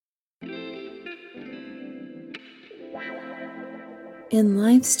In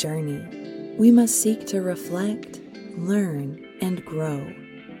life's journey, we must seek to reflect, learn, and grow.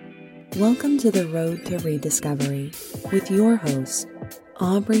 Welcome to the Road to Rediscovery with your host,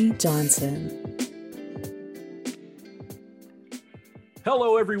 Aubrey Johnson.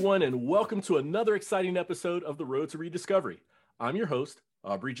 Hello, everyone, and welcome to another exciting episode of the Road to Rediscovery. I'm your host,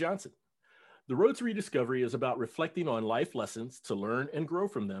 Aubrey Johnson. The Road to Rediscovery is about reflecting on life lessons to learn and grow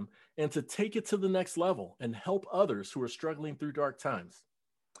from them and to take it to the next level and help others who are struggling through dark times.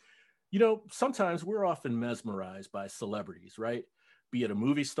 You know, sometimes we're often mesmerized by celebrities, right? Be it a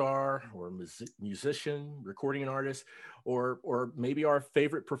movie star or a musician, recording artist, or maybe our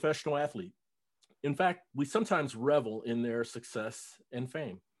favorite professional athlete. In fact, we sometimes revel in their success and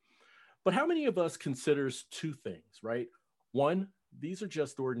fame. But how many of us considers two things, right? One, these are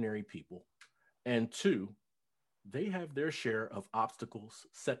just ordinary people. And two, they have their share of obstacles,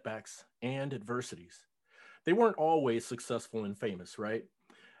 setbacks, and adversities. They weren't always successful and famous, right?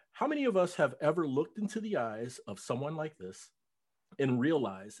 How many of us have ever looked into the eyes of someone like this and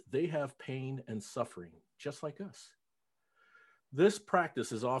realized they have pain and suffering just like us? This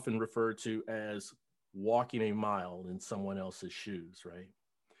practice is often referred to as walking a mile in someone else's shoes, right?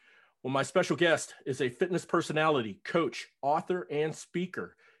 Well, my special guest is a fitness personality, coach, author, and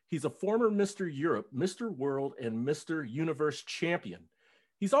speaker. He's a former Mr. Europe, Mr. World, and Mr. Universe champion.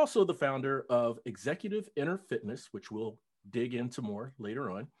 He's also the founder of Executive Inner Fitness, which we'll dig into more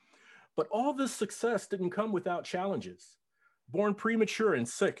later on. But all this success didn't come without challenges. Born premature and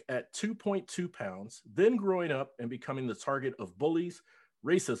sick at 2.2 pounds, then growing up and becoming the target of bullies,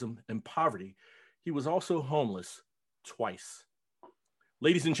 racism, and poverty, he was also homeless twice.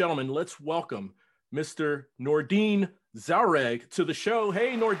 Ladies and gentlemen, let's welcome Mr. Nordine Zaureg to the show.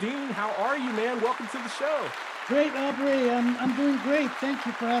 Hey, Nordine, how are you, man? Welcome to the show. Great, Aubrey. I'm doing great. Thank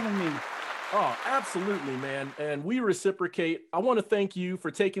you for having me. Oh, absolutely, man. And we reciprocate. I want to thank you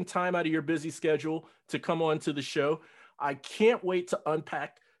for taking time out of your busy schedule to come on to the show. I can't wait to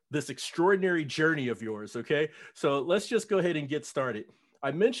unpack this extraordinary journey of yours, okay? So let's just go ahead and get started.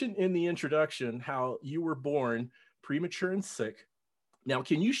 I mentioned in the introduction how you were born premature and sick. Now,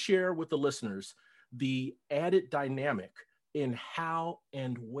 can you share with the listeners the added dynamic in how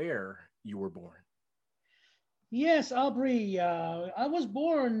and where you were born? Yes, Aubrey. I was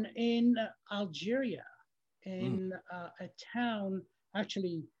born in Algeria, in a town.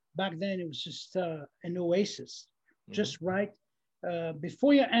 Actually, back then it was just an oasis, just right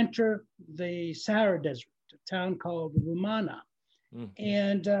before you enter the Sahara Desert, a town called Rumana.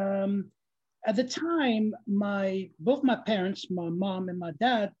 And at the time, both my parents, my mom and my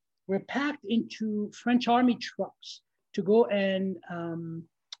dad, were packed into French army trucks to go and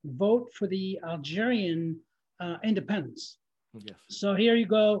vote for the Algerian independence. Yes. So here you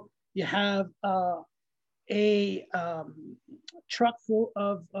go. You have a truck full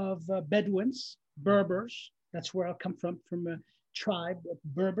of Bedouins, Berbers. That's where I come from a tribe, a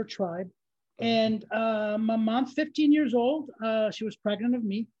Berber tribe. And my mom, 15 years old, she was pregnant of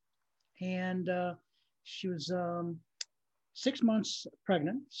me. And she was 6 months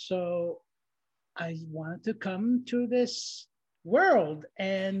pregnant. So I wanted to come to this world,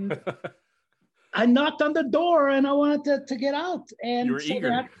 and I knocked on the door and I wanted to get out. And you were so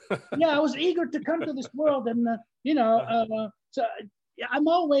eager. I was eager to come to this world. And, so I'm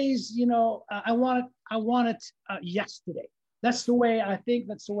always, I want it yesterday. That's the way I think.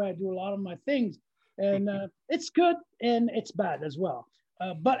 That's the way I do a lot of my things. And it's good and it's bad as well.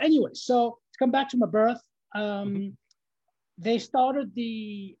 But anyway, so to come back to my birth, they started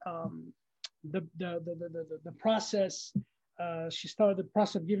the process. She started the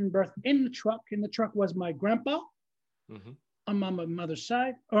process of giving birth in the truck. In the truck was my grandpa on my mother's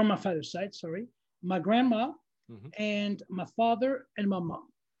side, or my father's side, sorry, my grandma, and my father and my mom.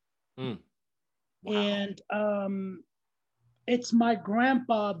 Wow. And it's my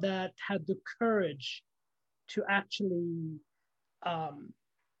grandpa that had the courage to actually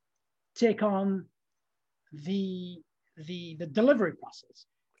take on the delivery process.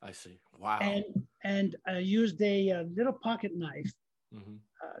 I see. Wow. And used a little pocket knife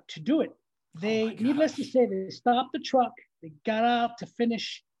to do it. They, needless to say, they stopped the truck. They got out to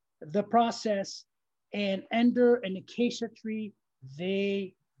finish the process, and under an acacia tree,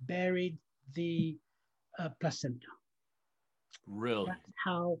 they buried the placenta. Really? That's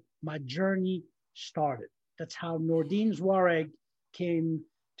how my journey started. That's how Nordine Zaureg came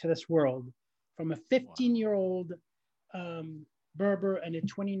to this world, from a 15-year-old Berber and a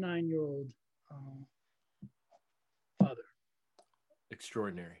 29-year-old father.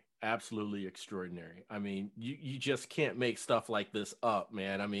 Extraordinary. Absolutely extraordinary. I mean, you just can't make stuff like this up,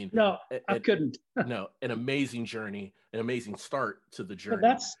 man. I mean, No, I couldn't. no, an amazing journey, an amazing start to the But journey.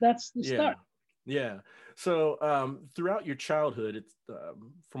 that's the Yeah. start. Yeah. So throughout your childhood, it's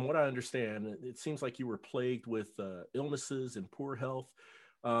from what I understand, it seems like you were plagued with illnesses and poor health.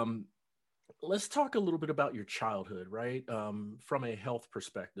 Um, let's talk a little bit about your childhood, right? From a health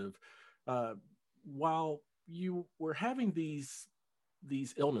perspective. Uh, while you were having these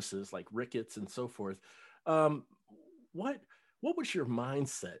illnesses like rickets and so forth, um, what what was your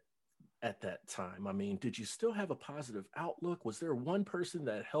mindset at that time? I mean, did you still have a positive outlook? Was there one person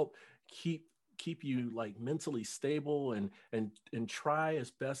that helped keep keep you like mentally stable and try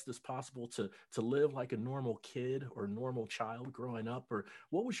as best as possible to live like a normal kid or normal child growing up? Or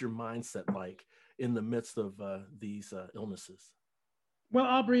what was your mindset like in the midst of these illnesses? Well,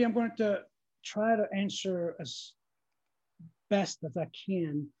 Aubrey, I'm going to try to answer as best as I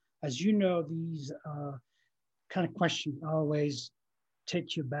can. As you know, these kind of questions always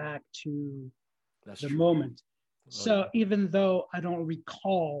take you back to That's the true. moment. Oh yeah. So even though I don't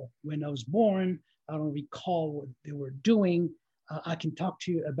recall when I was born, I don't recall what they were doing, I can talk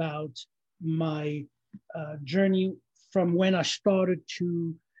to you about my journey from when I started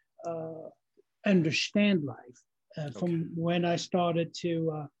to uh, understand life, Okay. from when I started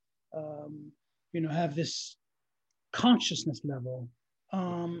to, have this consciousness level.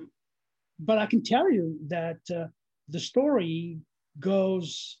 Um, but I can tell you that the story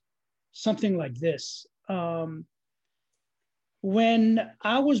goes something like this. When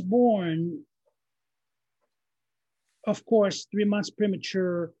I was born, of course, 3 months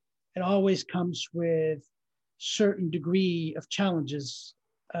premature, it always comes with certain degree of challenges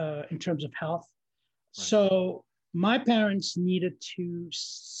in terms of health. Right. So my parents needed to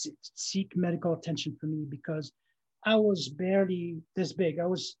seek medical attention for me because I was barely this big. I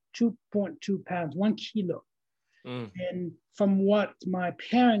was 2.2 pounds, 1 kilo. Mm. And from what my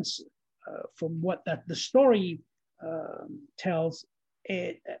parents, from what that the story tells,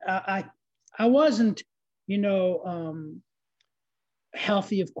 I wasn't, you know,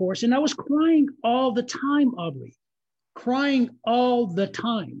 healthy, of course, and I was crying all the time, Aubrey, crying all the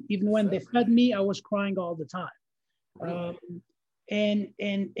time. Even Is when that they fed me, I was crying all the time. really? Um,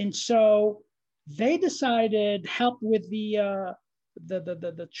 and so they decided help with the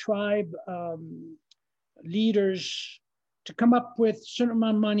tribe leaders to come up with a certain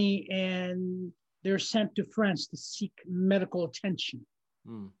amount of money, and they're sent to France to seek medical attention.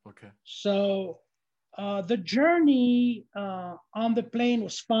 Okay. So the journey on the plane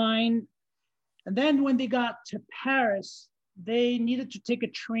was fine. And then when they got to Paris, they needed to take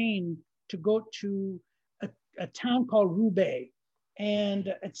a train to go to a town called Roubaix.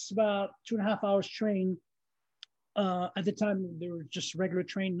 And it's about 2.5 hours train. At the time, they were just regular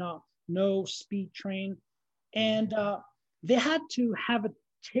train, no speed train. And they had to have a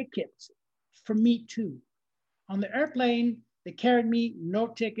ticket for me too. On the airplane, they carried me, no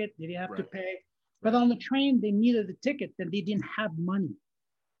ticket, they didn't have to Right. pay. But Right. on the train, they needed a ticket and they didn't have money.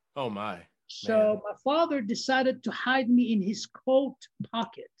 Oh my man. So my father decided to hide me in his coat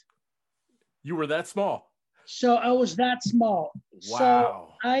pocket. You were that small. So I was that small. So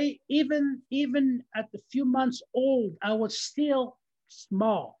Wow. I even at the few months old, I was still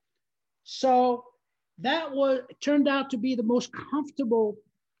small. So that was turned out to be the most comfortable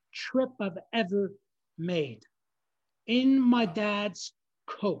trip I've ever made in my dad's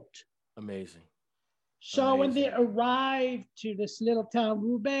coat. Amazing. So when they Amazing. arrived to this little town,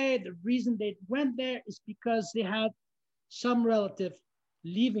 Roubaix, the reason they went there is because they had some relative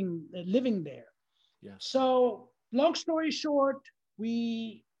living there. Yes. So long story short,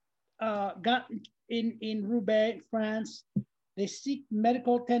 we got in Roubaix, France. They seek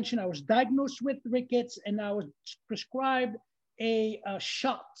medical attention. I was diagnosed with rickets, and I was prescribed a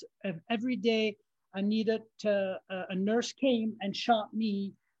shot every day. I needed a nurse came and shot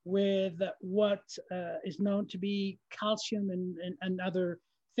me with what is known to be calcium and other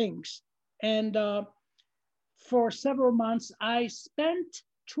things. And for several months, I spent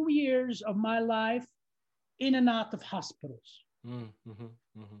 2 years of my life in and out of hospitals. Mm-hmm,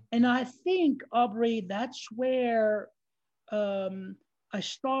 mm-hmm. And I think, Aubrey, that's where um, I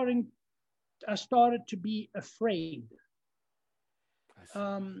started I started to be afraid, I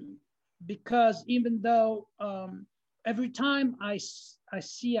see. because even though every time I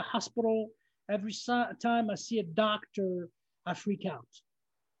see a hospital, every time I see a doctor, I freak out.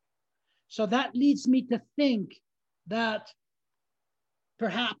 So that leads me to think that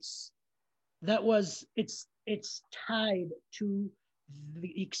perhaps it's tied to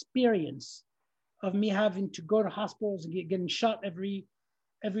the experience of me having to go to hospitals and getting shot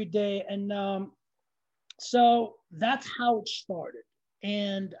every day. And so that's how it started.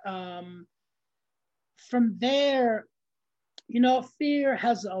 And from there, fear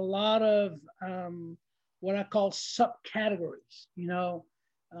has a lot of what I call subcategories.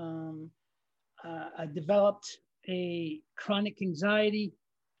 Um, I developed a chronic anxiety.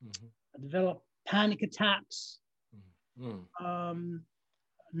 Mm-hmm. I developed panic attacks, Mm-hmm.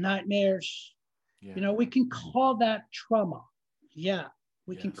 nightmares. Yeah. We can call that trauma. Yeah,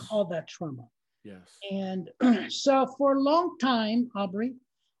 we can Yes. call that trauma. Yes. And so for a long time, Aubrey,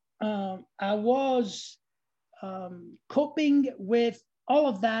 I was coping with all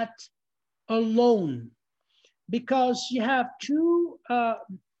of that alone because you have two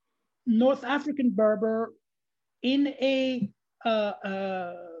North African Berber in a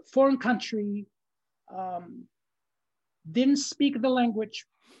foreign country, um, didn't speak the language.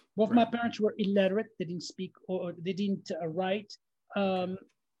 Both my Right. parents were illiterate. They didn't speak or they didn't write, Okay.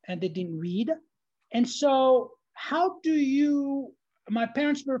 and they didn't read. And so, how do you? My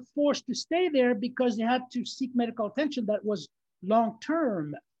parents were forced to stay there because they had to seek medical attention that was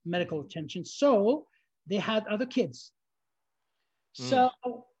long-term medical attention. So they had other kids. Mm.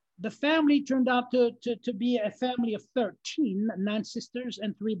 So the family turned out to be a family of 13, 9 sisters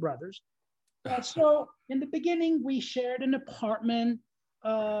and 3 brothers. So in the beginning, we shared an apartment,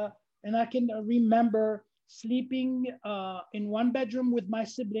 Right. and I can remember sleeping in one bedroom with my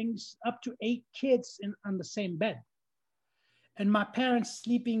siblings, up to 8 kids on the same bed, and my parents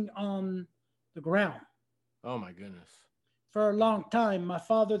sleeping on the ground. Oh my goodness. For a long time. My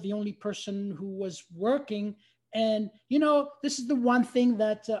father, the only person who was working. And, this is the one thing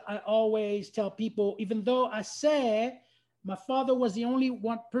that I always tell people, even though I say my father was the only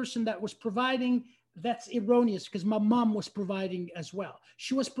one person that was providing, that's erroneous because my mom was providing as well.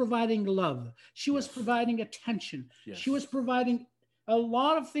 She was providing love. She was Yes. providing attention. Yes. She was providing a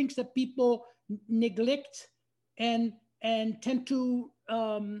lot of things that people neglect and tend to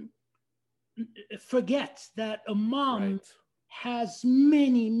forget that a mom Right. has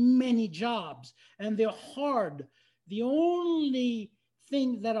many, many jobs and they're hard. The only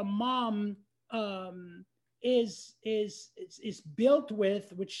thing that a mom is built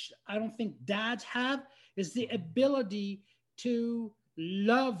with, which I don't think dads have, is the ability to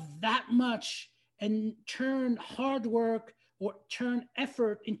love that much and turn hard work or turn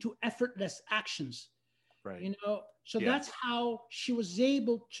effort into effortless actions. Right. So Yeah. that's how she was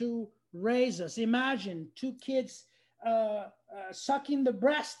able to raise us. Imagine 2 kids sucking the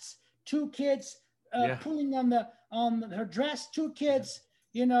breasts, 2 kids Yeah. pulling on her dress, 2 kids.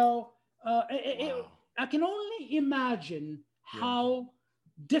 You know, Wow. I can only imagine Yeah. how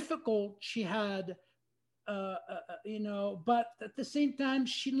difficult she had. But at the same time,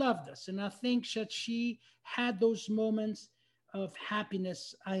 she loved us, and I think that she had those moments of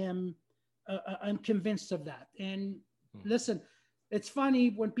happiness. I'm convinced of that. And Mm. listen, it's funny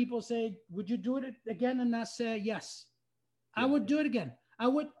when people say, "Would you do it again?" And I say, "Yes, I Yeah. would do it again. I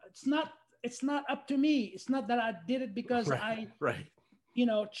would." It's not up to me. It's not that I did it because Right. I, Right.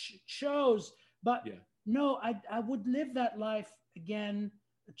 chose, but Yeah. no, I would live that life again,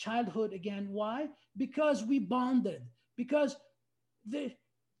 childhood again. Why? Because we bonded. Because the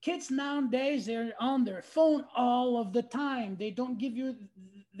kids nowadays, they're on their phone all of the time. They don't give you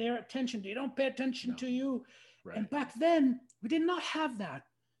their attention. They don't pay attention No. to you. Right. And back then, we did not have that.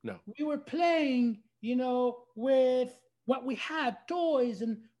 No. We were playing, with what we had, toys,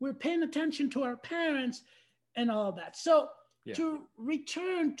 and we were paying attention to our parents and all that. So Yeah. to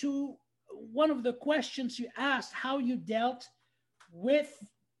return to one of the questions you asked, how you dealt with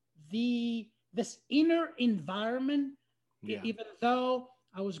this inner environment, Yeah. even though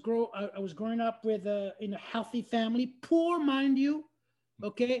I was growing up in a healthy family, poor, mind you,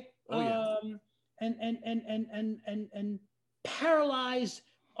 okay, Oh yeah. and paralyzed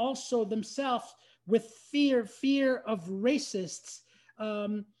also themselves with fear of racists,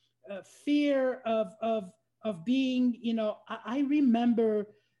 um, fear of being, I remember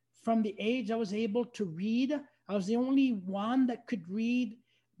from the age I was able to read, I was the only one that could read.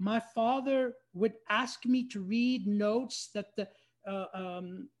 My father would ask me to read notes that uh,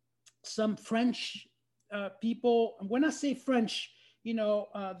 um, some French people, when I say French,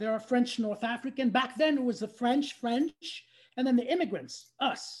 there are French North African. Back then it was the French, and then the immigrants,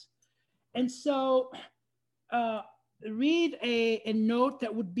 us. Right. And so uh, read a note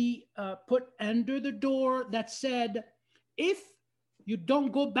that would be put under the door that said, if you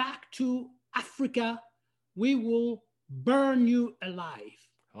don't go back to Africa, we will burn you alive.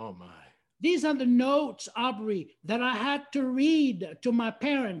 Oh my. These are the notes, Aubrey, that I had to read to my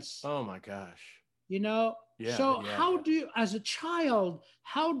parents, Oh my gosh. you know. Yeah. So Yeah. how do you, as a child,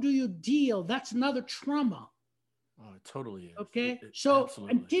 how do you deal? That's another trauma. Oh, it totally is. Okay. It So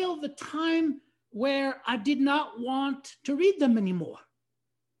absolutely. until the time where I did not want to read them anymore.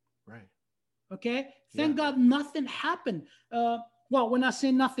 Right. Okay. Yeah. Thank God nothing happened. Well, when I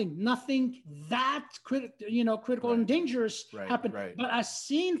say nothing, nothing that critical Right. and dangerous Right. happened. Right. But I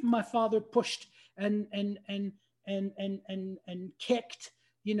seen my father pushed and kicked.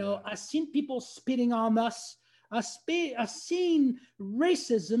 Yeah. I seen people spitting on us. I seen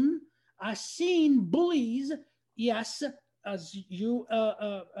racism. I seen bullies. Yes, as you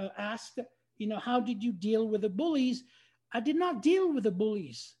asked, how did you deal with the bullies? I did not deal with the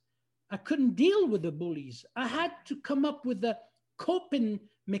bullies. I couldn't deal with the bullies. I Right. had to come up with a coping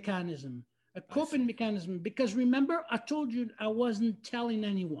mechanism, I see. because remember, I told you I wasn't telling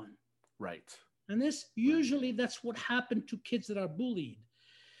anyone. Right. And this Right. usually that's what happened to kids that are bullied.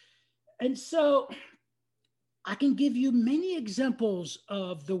 And so I can give you many examples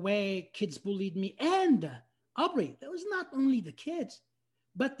of the way kids bullied me. And Aubrey, that was not only the kids,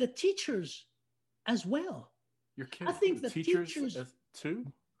 but the teachers as well. Your I kids, think the teachers teachers too.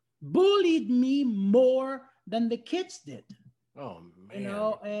 bullied me more than the kids did. Oh you man.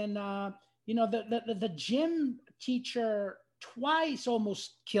 know and the gym teacher twice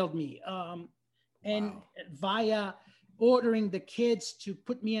almost killed me, and Wow. via ordering the kids to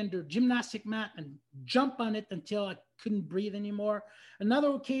put me under gymnastic mat and jump on it until I couldn't breathe anymore. Another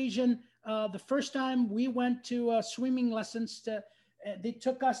occasion, the first time we went to swimming lessons, they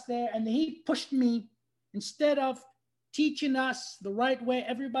took us there and he pushed me instead of teaching us the right way.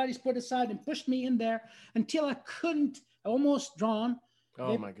 Everybody's put aside and pushed me in there until I couldn't, almost drawn. Oh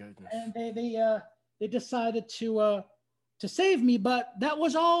They my goodness. and they decided to save me, but that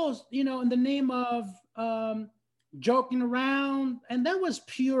was all in the name of joking around, and that was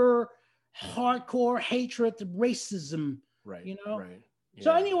pure hardcore hatred, racism. Right. You know. Right.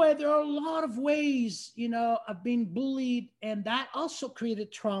 So Yeah. anyway, there are a lot of ways of being bullied, and that also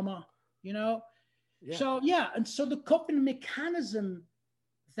created trauma. You know. Yeah. So yeah, and so the coping mechanism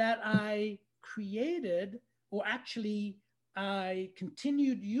that I created, or actually I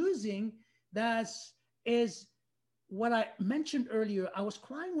continued using, that's is what I mentioned earlier. I was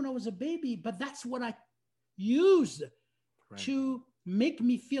crying when I was a baby, but that's what I used Right. to make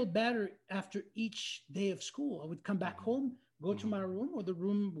me feel better after each day of school. I would come back Mm-hmm. home, go to Mm-hmm. my room, or the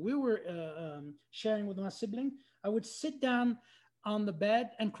room we were sharing with my sibling. I would sit down on the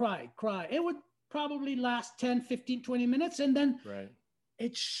bed and cry. It would probably last 10, 15, 20 minutes, and then Right.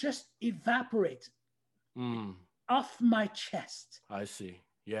 it just evaporates Mm. off my chest. I see.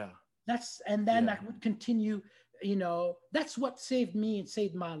 Yeah. And then Yeah. that would continue. That's what saved me and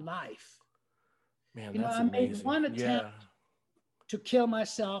saved my life. Man, that's I made amazing. one attempt Yeah. to kill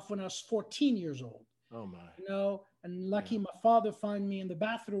myself when I was 14 years old. Oh my. And Yeah. lucky my father found me in the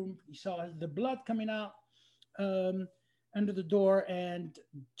bathroom. He saw the blood coming out um, under the door and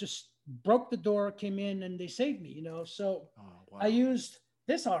just broke the door, came in, and they saved me. So Oh I wow. used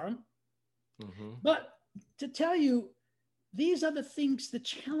this arm. Mm-hmm. But to tell you, these are the things, the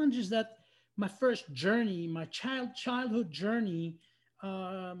challenges that my first journey, my childhood journey,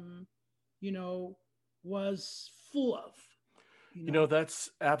 um, you know, was full of. You You know, know, that's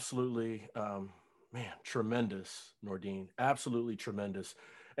absolutely, man, tremendous, Nordine. Absolutely tremendous,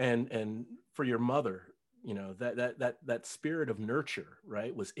 and for your mother, that spirit of nurture,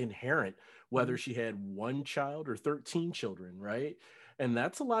 right, was inherent, whether Mhm. she had one child or 13 children, right, and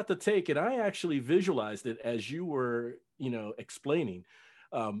that's a lot to take. And I actually visualized it as you were, explaining,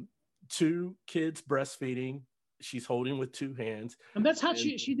 um, two kids breastfeeding. She's holding with two hands, And that's how and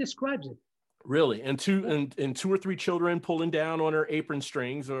she describes it. really, and two or three children pulling down on her apron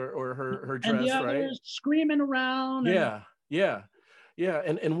strings or her And the dress, right? others screaming around and Yeah, yeah, yeah.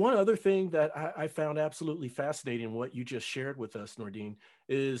 And one other thing that I found absolutely fascinating, what you just shared with us, Nordine,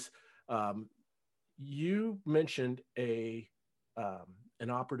 is um, you mentioned an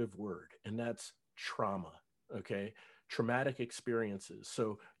operative word, and that's trauma. Okay, traumatic experiences.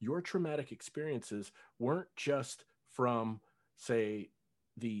 So your traumatic experiences weren't just from, say,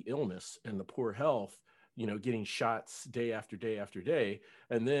 the illness and the poor health, getting shots day after day after day,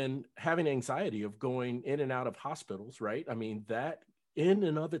 and then having anxiety of going in and out of hospitals, right? I mean, that in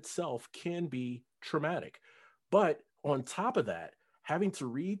and of itself can be traumatic. But on top of that, having to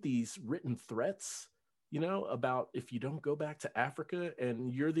read these written threats, about if you don't go back to Africa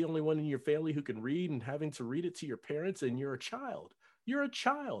and you're the only one in your family who can read, and having to read it to your parents, and you're a child. You're a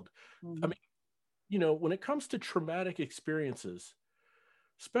child. I Mhm. mean, when it comes to traumatic experiences,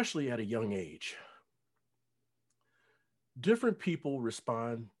 especially at a young age, different people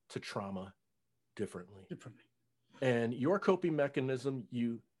respond to trauma differently. differently. And your coping mechanism,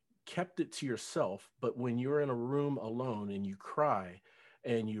 you kept it to yourself, but when you're in a room alone and you cry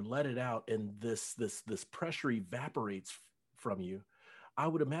and you let it out and this pressure evaporates from you, I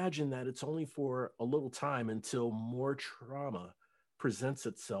would imagine that it's only for a little time until more trauma presents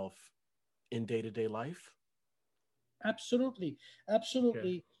itself in day-to-day life. Absolutely. Okay.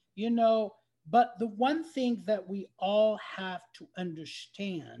 Absolutely. You know, but the one thing that we all have to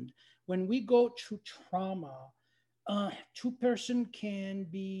understand when we go through trauma, two-person can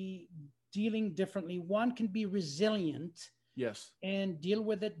be dealing differently. One can be resilient Yes. and deal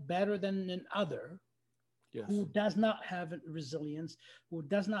with it better than an other Yes. who does not have resilience, who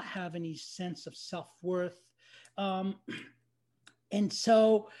does not have any sense of self-worth. Um, and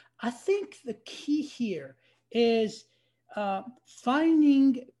so I think the key here is finding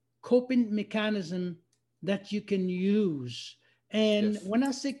coping mechanism that you can use. And Yes. when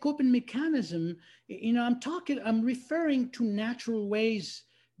I say coping mechanism, I'm referring to natural ways,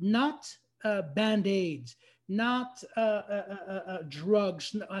 not band-aids, not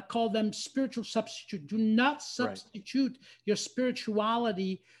drugs. I call them spiritual substitute. Do not Right. substitute your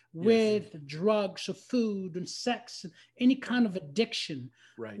spirituality Yes. with drugs or food and sex and any kind of addiction.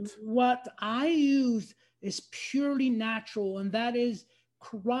 Right. What I use is purely natural, and that is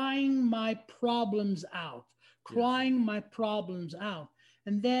crying my problems out, Yes. crying my problems out.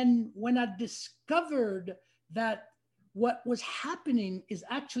 And then when I discovered that what was happening is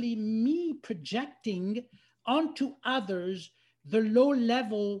actually me projecting onto others the low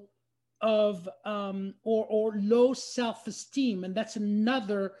level of or low self-esteem. And that's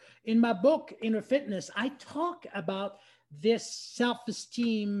another, in my book Inner Fitness, I talk about this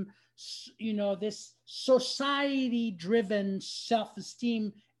self-esteem, this society driven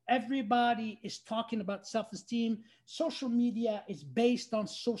self-esteem. Everybody is talking about self-esteem. Social media is based on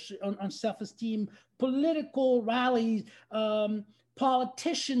on self-esteem. Political rallies,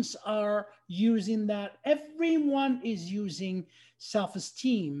 politicians are using that. Everyone is using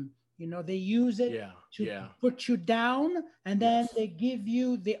self-esteem. They use it Yeah. to Yeah. put you down, and then Yes.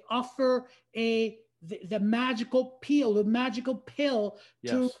 they offer the magical pill, to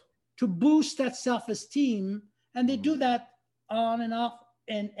Yes. boost that self-esteem. And they Hmm. do that on and off,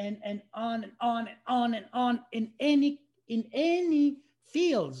 and on and on and on and on, in any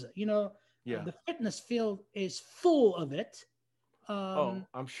fields. Yeah. The fitness field is full of it. Oh, um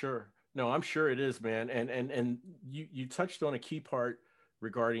I'm sure. No, I'm sure it is, man. And you touched on a key part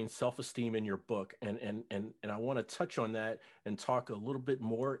regarding self-esteem in your book, and I want to touch on that and talk a little bit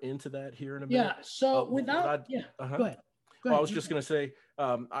more into that here in a yeah, minute. so But without, I, yeah, uh-huh. go ahead, go Well, I ahead. was just going to say,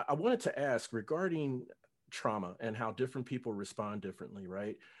 I wanted to ask regarding trauma and how different people respond differently,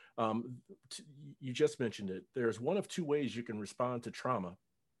 right? Um, t- you just mentioned it. There's one of two ways you can respond to trauma.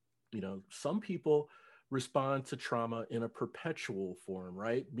 Some people respond to trauma in a perpetual form,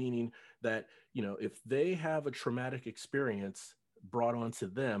 right? Meaning that, if they have a traumatic experience brought onto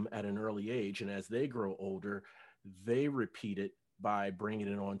them at an early age, and as they grow older, they repeat it by bringing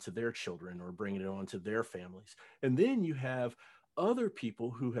it on to their children or bringing it on to their families. And then you have other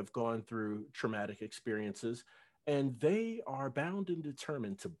people who have gone through traumatic experiences and they are bound and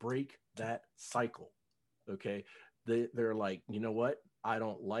determined to break that cycle. Okay. They're like, you know what? I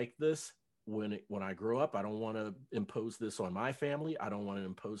don't like this. When I grow up, I don't want to impose this on my family. I don't want to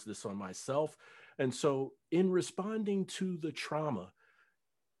impose this on myself. And so, in responding to the trauma,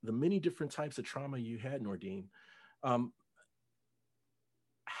 the many different types of trauma you had, Nordine, um,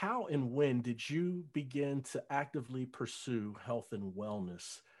 how and when did you begin to actively pursue health and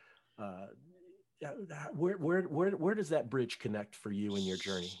wellness? Uh, where does that bridge connect for you in your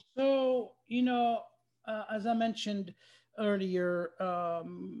journey? So, as I mentioned earlier,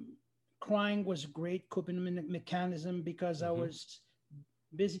 crying was a great coping mechanism because I Mm-hmm, was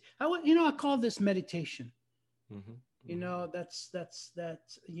busy. I call this meditation. mm-hmm, mm-hmm. That's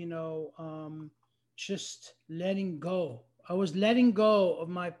just letting go. I was letting go of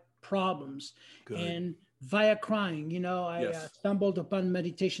my problems, Good. and via crying, I Yes. stumbled upon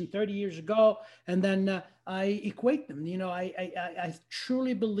meditation 30 years ago, and then I equate them. I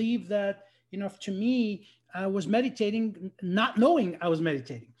truly believe that, to me, I was meditating not knowing I was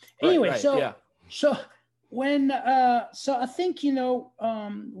meditating. Right. Anyway, Right. so Yeah. so when so I think,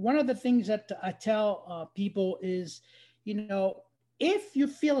 one of the things that I tell people is, if you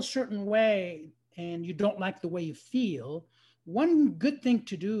feel a certain way and you don't like the way you feel, one good thing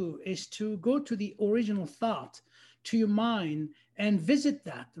to do is to go to the original thought, to your mind, and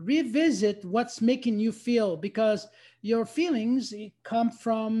revisit what's making you feel, because your feelings come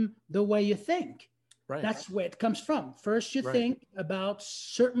from the way you think. Right. That's where it comes from. First, you Right. think about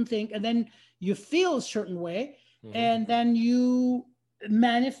certain thing, and then you feel a certain way, Mhm. and then you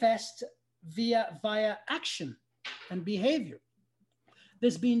manifest via action and behavior.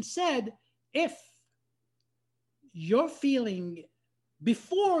 This being said, if you're feeling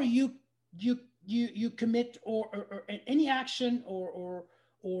before you commit or any action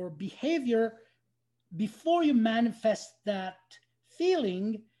or behavior, before you manifest that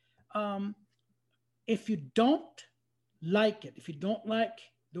feeling, um, if you don't like it, if you don't like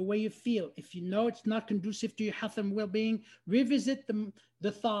the way you feel, if you know it's not conducive to your health and well-being, revisit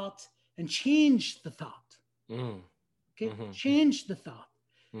the thought and change the thought. Mm. Okay, Mhm. change the thought.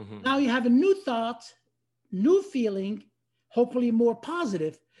 Mhm. Now you have a new thought, new feeling, hopefully more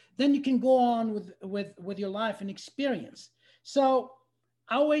positive. Then you can go on with your life and experience. So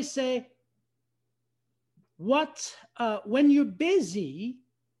I always say, when you're busy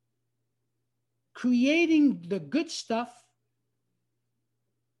creating the good stuff,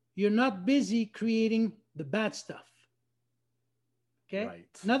 you're not busy creating the bad stuff. Okay.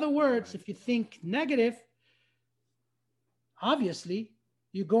 Right. In other words, Right. if you think negative, obviously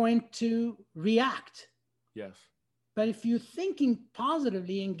you're going to react. Yes. But if you're thinking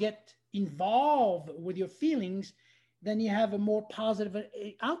positively and get involved with your feelings, then you have a more positive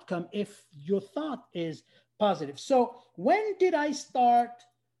outcome if your thought is positive. So, when did I start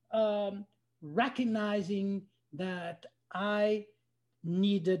recognizing that I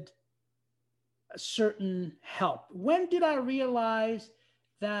needed a certain help? When did I realize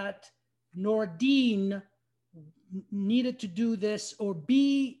that Nordine needed to do this or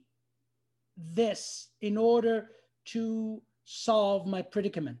be this in order to solve my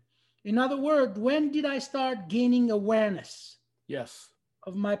predicament? In other words, when did I start gaining awareness Yes.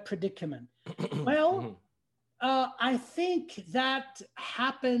 of my predicament? Mhm. Well, I think that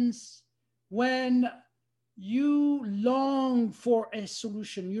happens when you long for a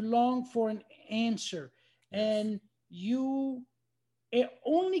solution, you long for an answer, Yes. and it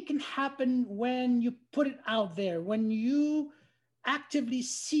only can happen when you put it out there, when you actively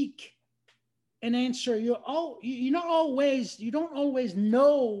seek an answer. You don't always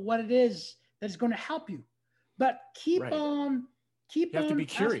know what it is that's going to help you, but Right. keep You have to be on asking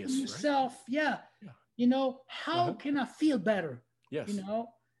curious, right? yourself, yeah, Yeah. how Uh-huh. can I feel better? you Yes.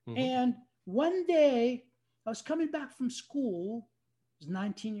 know Mhm. and one day I was coming back from school. I was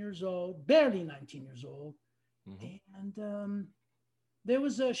 19 years old, barely 19 years old. Mhm. And there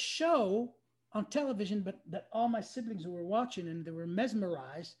was a show on television, but that all my siblings were watching, and they were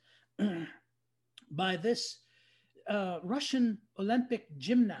mesmerized by this Russian Olympic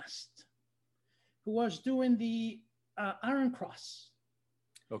gymnast who was doing the Iron Cross.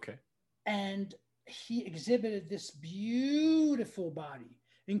 Okay. And he exhibited this beautiful body,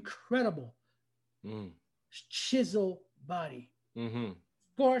 incredible Mm. chisel body. Mhm.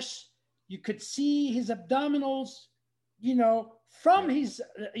 Of course, you could see his abdominals, from Yep. his,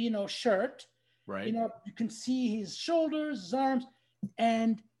 shirt. Right. You can see his shoulders, his arms.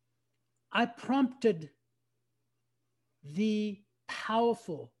 And I prompted the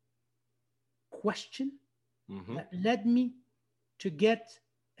powerful question Mhm. that led me to get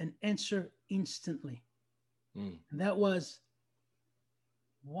an answer instantly. Mm. And that was,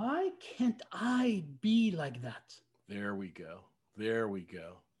 why can't I be like that? There we go. There we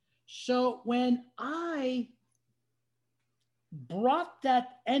go. So when I brought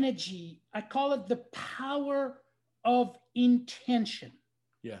that energy, I call it the power of intention.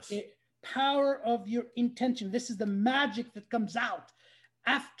 Yes. It, power of your intention. This is the magic that comes out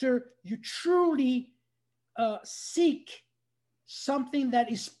after you truly seek something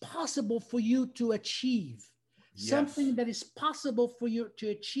that is possible for you to achieve. Yes. Something that is possible for you to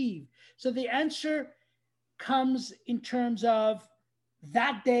achieve. So the answer comes in terms of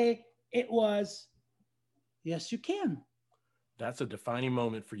that day, it was, yes, you can. That's a defining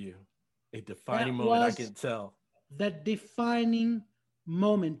moment for you. A defining That moment, I was can tell. the defining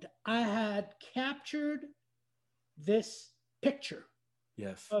moment. I had captured this picture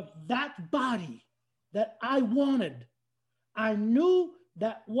Yes. of that body that I wanted. I knew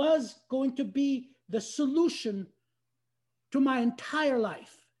that was going to be the solution to my entire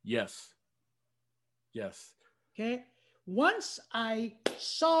life. Yes. Yes. Okay. Once I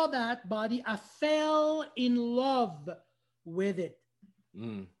saw that body, I fell in love with it.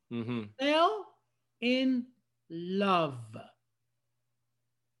 Mm. Mhm. Fell in love.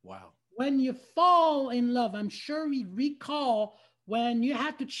 Wow. When you fall in love, I'm sure we recall when you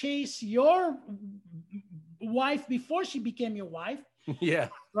had to chase your wife before she became your wife, Yeah.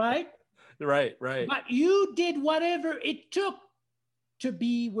 right? Right. Right. But you did whatever it took to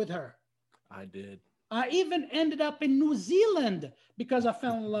be with her. I did. I even ended up in New Zealand because I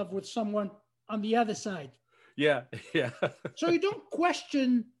fell in love with someone on the other side. Yeah. Yeah. So you don't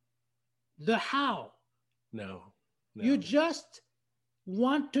question the how. No. You just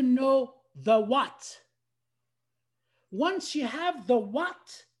want to know the what. Once you have the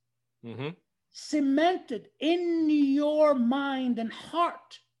what cemented in your mind and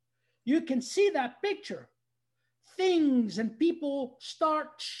heart, you can see that picture. Things and people start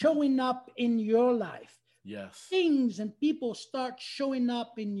showing up in your life. Yes. Things and people start showing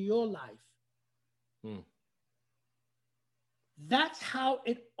up in your life. That's how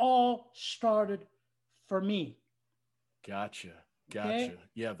it all started for me. Gotcha. Okay?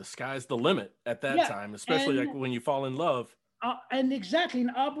 Yeah, the sky's the limit at that time, especially like when you fall in love. And exactly.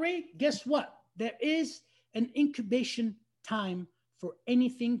 And Aubrey, guess what? There is an incubation time for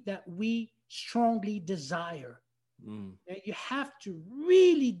anything that we strongly desire. You have to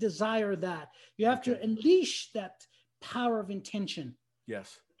really desire that. You have to unleash that power of intention.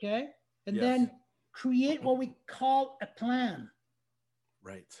 Yes. Okay? And then create what we call a plan.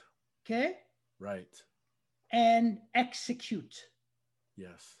 Right. Okay? Right. And execute.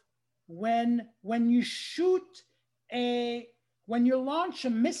 Yes. When you when you launch a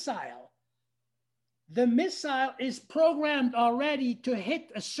missile, the missile is programmed already to hit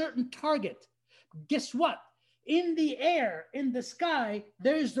a certain target. Guess what? In the air, in the sky,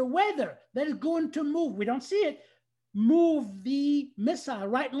 there is the weather that is going to move. We don't see it. Move the missile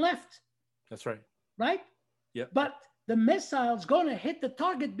right and left. That's right. Right? Yeah. But the missile is going to hit the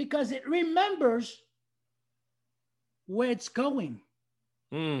target because it remembers where it's going.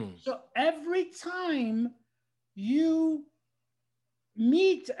 So every time you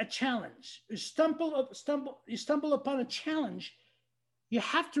meet a challenge, you stumble upon a challenge, you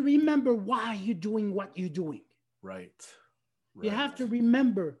have to remember why you're doing what you're doing. Right. You have to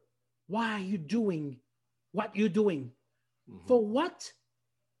remember why you're doing what you're doing. For what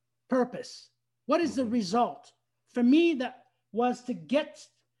purpose? What is the result? For me, that was to get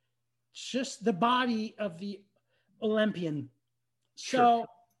just the body of the Olympian. So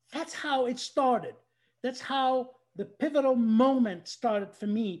that's how it started. That's how the pivotal moment started for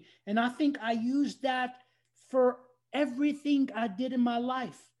me. And I think I used that for everything I did in my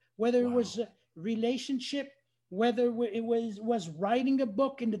life, whether it was a relationship, whether it was writing a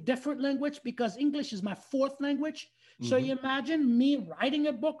book in a different language, because English is my fourth language. So you imagine me writing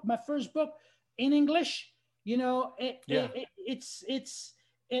a book, my first book in English, you know,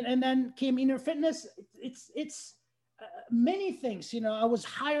 and then came inner fitness. It's many things. You know, I was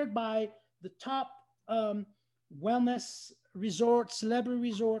hired by the top wellness resort, celebrity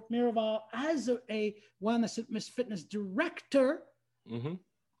resort, Miraval, as a wellness and fitness director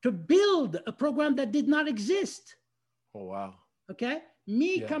to build a program that did not exist. Oh, wow. Okay.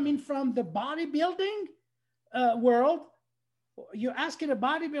 Coming from the bodybuilding world, you're asking a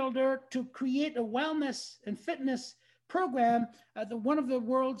bodybuilder to create a wellness and fitness program at one of the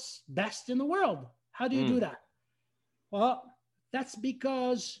world's best in the world. How do you do that? Well, that's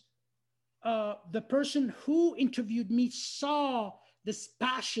because the person who interviewed me saw this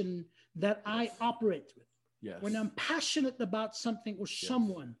passion that I operate with. Yes. When I'm passionate about something or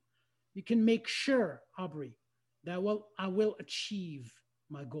someone, you can make sure, Aubrey, that I will achieve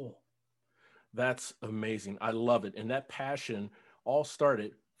my goal. That's amazing. I love it. And that passion all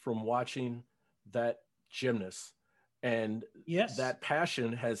started from watching that gymnast. And that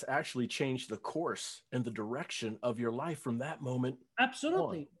passion has actually changed the course and the direction of your life from that moment.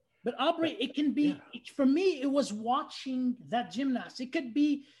 Absolutely. On. But Aubrey, it can be, for me, it was watching that gymnast. It could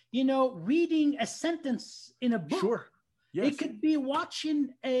be, you know, reading a sentence in a book. Sure. Yes. It could be watching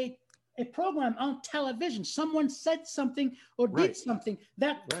a program on television. Someone said something or did something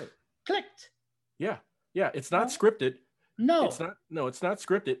that clicked. Yeah. Yeah. It's not scripted. No. It's not. No, it's not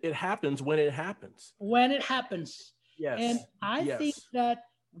scripted. It happens when it happens. When it happens. Yes. And I think that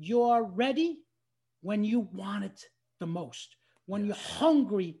you're ready when you want it the most, when you're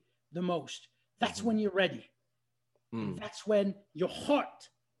hungry the most. That's when you're ready. And that's when your heart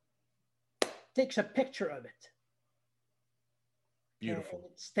takes a picture of it. Beautiful.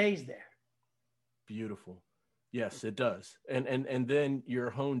 And it stays there. Beautiful. Yes, it does. And then you're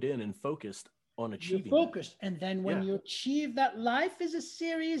honed in and focused on achieving. You're focused. And then when you achieve that, life is a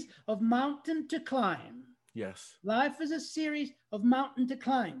series of mountain to climb. Yes. Life is a series of mountain to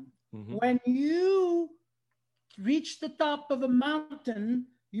climb. When you reach the top of a mountain,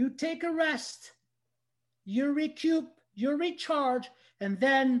 you take a rest, you recoup, you recharge, and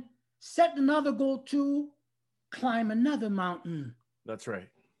then set another goal to climb another mountain. That's right.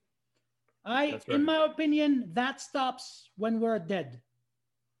 In my opinion, that stops when we're dead.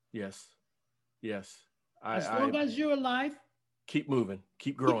 Yes. Yes. As long as you're alive, keep moving,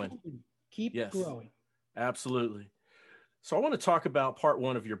 keep growing. Keep growing. Absolutely. So I want to talk about part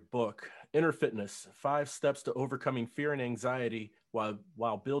 1 of your book, Inner Fitness: 5 Steps to Overcoming Fear and Anxiety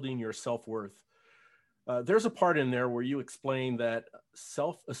while Building Your Self-Worth. There's a part in there where you explain that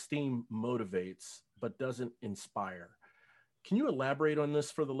self-esteem motivates but doesn't inspire. Can you elaborate on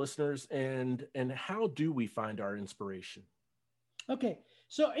this for the listeners, and how do we find our inspiration? Okay,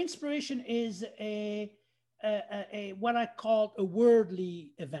 so inspiration is a what I call a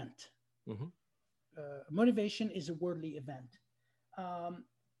worldly event. Mm-hmm. Motivation is a worldly event.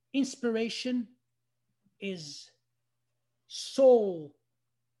 Inspiration is soul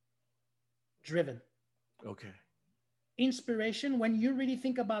driven. Okay. Inspiration, when you really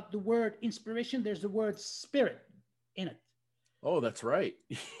think about the word inspiration, there's the word spirit in it. Oh, that's right.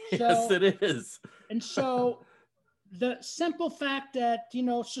 Yes, it is. And so the simple fact that,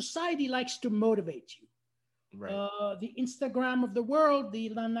 society likes to motivate you. Right. The Instagram of the world, the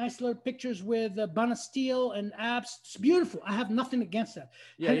nice little pictures with Bonastille and abs, it's beautiful. I have nothing against that.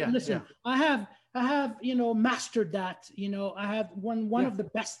 Listen, I have mastered that. I have one of the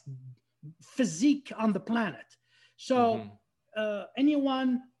best physique on the planet. So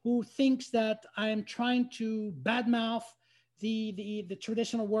anyone who thinks that I am trying to badmouth the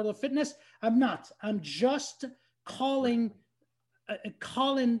traditional world of fitness, I'm not. I'm just calling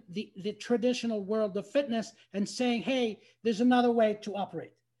the traditional world of fitness and saying, hey, there's another way to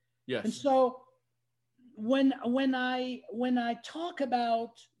operate. Yes. And so when I talk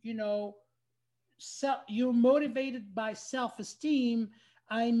about, you're motivated by self-esteem,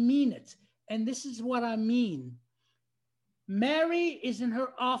 I mean it. And this is what I mean. Mary is in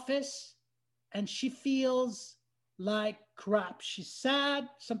her office and she feels like crap. She's sad.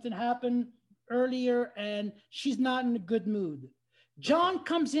 Something happened earlier and she's not in a good mood. John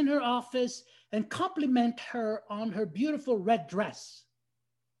comes in her office and compliments her on her beautiful red dress.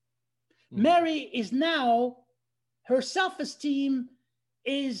 Mary is now, her self-esteem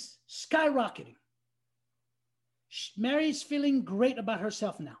is skyrocketing. Mary is feeling great about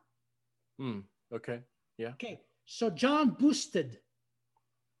herself now. Okay. Yeah. Okay. So John boosted.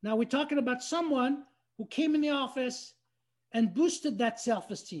 Now we're talking about someone who came in the office and boosted that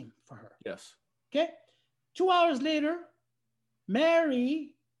self-esteem for her. Yes. Okay. 2 hours later,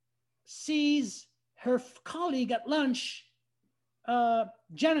 Mary sees her colleague at lunch,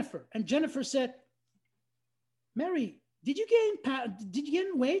 Jennifer, and Jennifer said, Mary, did you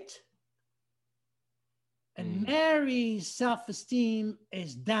gain weight? And Mary's self-esteem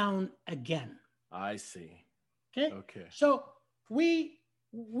is down again. I see. Okay. So we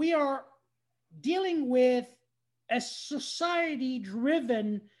are dealing with a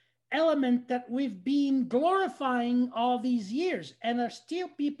society-driven element that we've been glorifying all these years. And there's still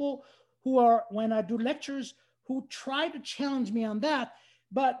people who are, when I do lectures, who try to challenge me on that.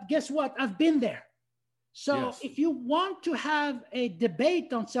 But guess what? I've been there. So if you want to have a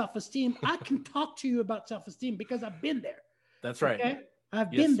debate on self-esteem, I can talk to you about self-esteem because I've been there. That's right. Okay?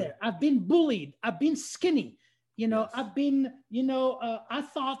 I've been there. I've been bullied. I've been skinny. I've been, I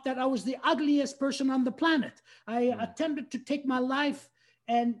thought that I was the ugliest person on the planet. I attempted to take my life,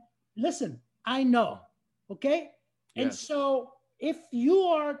 and listen, I know. Okay? Yes. And so if you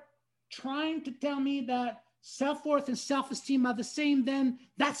are trying to tell me that self-worth and self-esteem are the same, then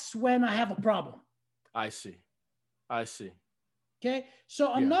that's when I have a problem. I see. Okay.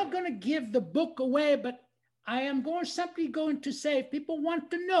 So I'm not going to give the book away, but I am simply going to say, if people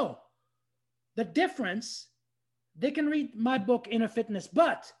want to know the difference, they can read my book, Inner Fitness.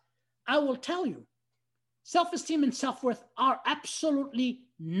 But I will tell you, self-esteem and self-worth are absolutely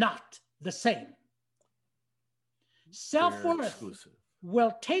not the same. Self-worth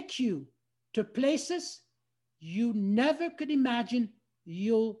will take you to places you never could imagine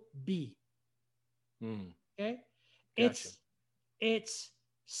you'll be. Okay. Gotcha. It's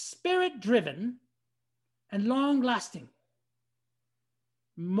spirit driven and long lasting.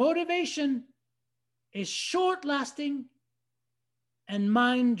 Motivation is short lasting and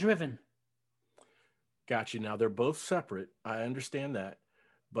mind driven. Gotcha. Now they're both separate. I understand that,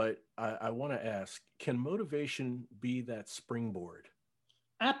 but I want to ask, can motivation be that springboard?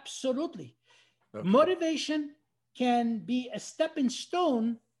 Absolutely. Okay. Motivation can be a stepping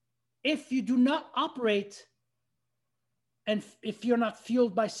stone if you do not operate and if you're not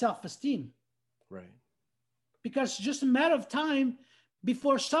fueled by self-esteem. Right. Because it's just a matter of time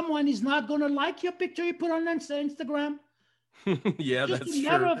before someone is not going to like your picture you put on Instagram. Yeah, just that's a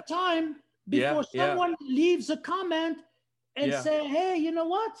matter of time before someone leaves a comment and say, hey, you know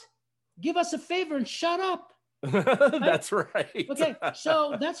what? Give us a favor and shut up. Right? That's right. Okay,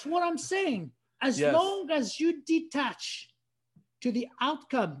 so that's what I'm saying. As Yes. long as you detach to the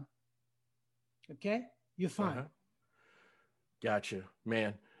outcome, okay, you're fine. Uh-huh. Gotcha,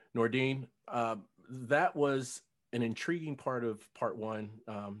 man. Nordine, that was an intriguing part of part one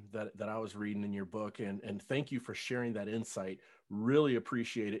that I was reading in your book, and thank you for sharing that insight. Really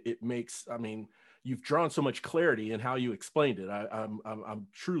appreciate it. It makes, I mean, you've drawn so much clarity in how you explained it. I'm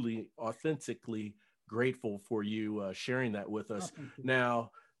truly, authentically grateful for you sharing that with Oh, us. thank you.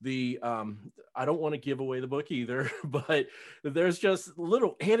 Now, the I don't want to give away the book either, but there's just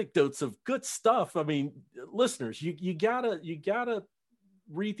little anecdotes of good stuff. I mean, listeners, you gotta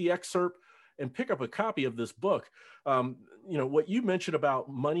read the excerpt and pick up a copy of this book. What you mentioned about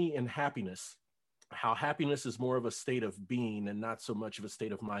money and happiness, how happiness is more of a state of being and not so much of a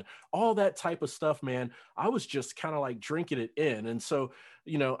state of mind, all that type of stuff, man. I was just kind of like drinking it in. And so,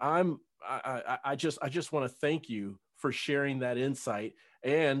 I just want to thank you for sharing that insight,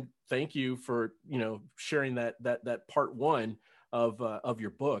 and thank you for, sharing that part one of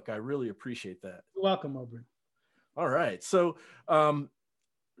your book. I really appreciate that. You're welcome, Aubrey. All right. So, um,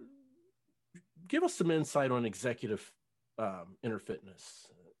 give us some insight on executive inner fitness.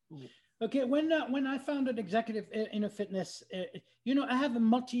 Okay, when I founded Executive Inner Fitness, I have a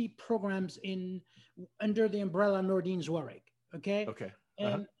multi programs in under the umbrella Nordine Zwareg. Okay, Okay.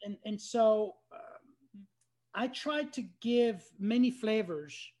 Uh-huh. and so I tried to give many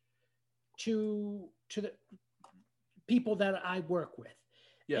flavors to the people that I work with,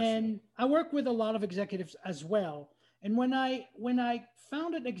 Yes. and I work with a lot of executives as well. And when I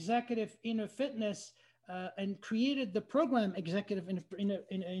founded Executive Inner Fitness and created the program Executive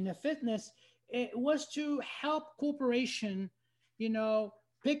in a Fitness, it was to help corporation,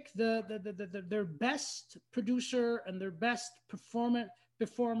 pick their best producer and their best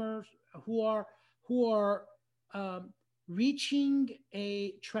performers who are um, reaching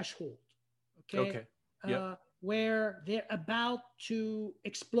a threshold, okay, Okay. Yep. where they're about to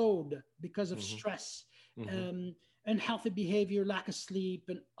explode because of Mm-hmm. stress, Mm-hmm. um, unhealthy behavior, lack of sleep,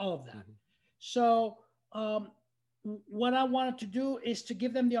 and all of that. Mm-hmm. So, what I wanted to do is to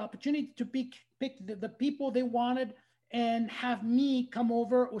give them the opportunity to pick the people they wanted and have me come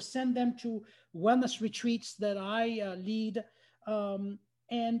over or send them to wellness retreats that I lead,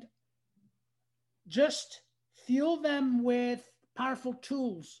 and just fuel them with powerful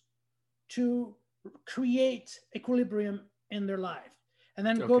tools to create equilibrium in their life, and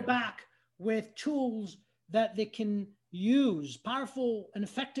then go Okay. back with tools that they can use, powerful and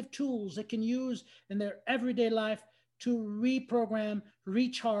effective tools they can use in their everyday life to reprogram,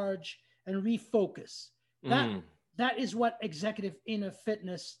 recharge, and refocus. that Mm. that is what Executive Inner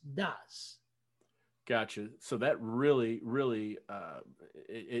Fitness does. Gotcha. So that really, really,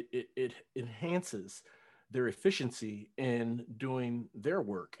 it enhances their efficiency in doing their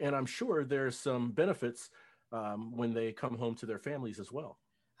work, and I'm sure there's some benefits when they come home to their families as well.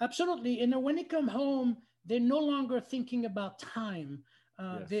 Absolutely. And when they come home, they're no longer thinking about time.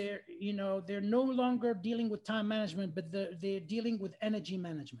 Yes. They're no longer dealing with time management, but they're dealing with energy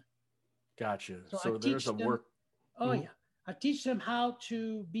management. Gotcha. So I So there's a teach them, work. oh Mhm. yeah, I teach them how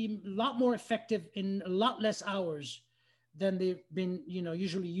to be a lot more effective in a lot less hours than they've been,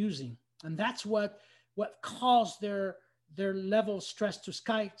 usually using. And that's what caused their level of stress to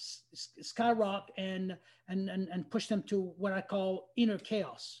skyrocket and push them to what I call inner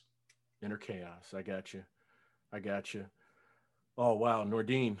chaos. Inner chaos. I got you. I got you. Oh wow,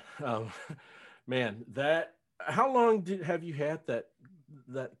 Nordine. Man, that. How long have you had that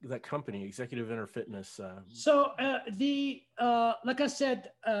company, Executive Inner Fitness? So the like I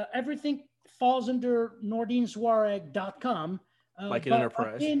said, everything falls under nordineswareg.com. Like an But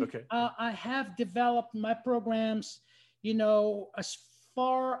enterprise? again, Okay. I have developed my programs, as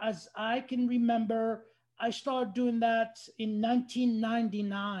far as I can remember. I started doing that in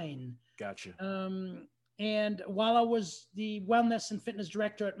 1999. Gotcha. And while I was the wellness and fitness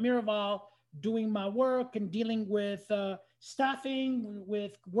director at Miraval, doing my work and dealing with staffing,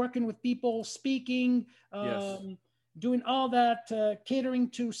 with working with people, speaking, Yes. doing all that, catering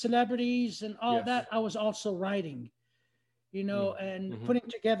to celebrities and all Yes. that, I was also writing, Mm. and Hmm. putting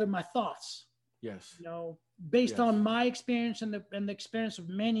together my thoughts, Yes. you know, based Yes. on my experience and the experience of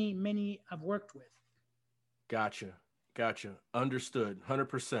many, many I've worked with. Gotcha. Gotcha. Understood.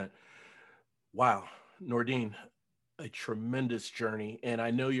 100%. Wow. Nordine, a tremendous journey. And I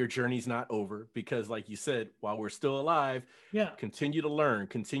know your journey's not over because, like you said, while we're still alive, Yeah. continue to learn,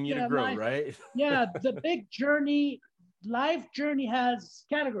 continue to Yeah. grow, right? The big journey, life journey has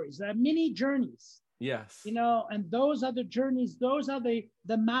categories. There are many journeys, Yes. and those are the journeys. Those are the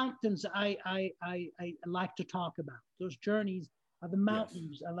mountains I like to talk about. Those journeys the Yes.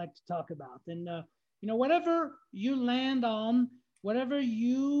 mountains I like to talk about. And, whatever you land on, whatever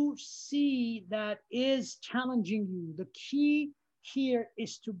you see that is challenging you, the key here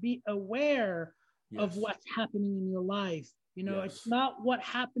is to be aware of Yes. what's happening in your life. It's Yes. not what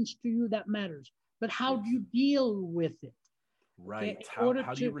happens to you that matters, but how do Yes. you deal with it? Okay. Right. In How order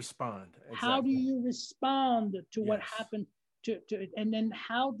how do you to, respond? how do Exactly. you respond to what Yes. happened to it? And then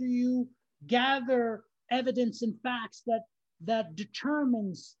how do you gather evidence and facts that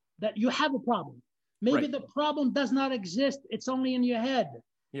determines that you have a problem? Maybe Right. the problem does not exist, it's only in your head.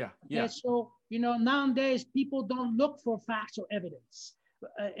 Yeah. Okay, Yeah. so nowadays people don't look for facts or evidence,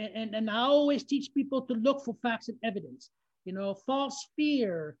 and I always teach people to look for facts and evidence. False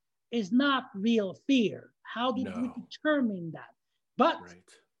fear is not real fear. How do we No. determine that? But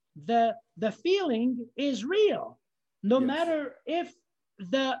Right. the feeling is real. No Yes. matter if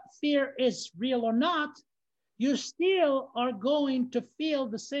the fear is real or not, you still are going to feel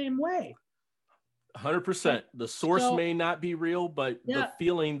the same way. Okay? 100%. The source So may not be real, but the yeah,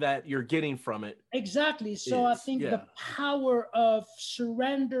 feeling that you're getting from it exactly. So I is. think the Yeah. power of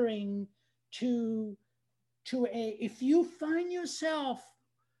surrendering to a, if you find yourself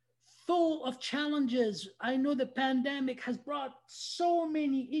full of challenges, I know the pandemic has brought so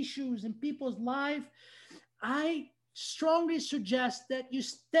many issues in people's life. I strongly suggest that you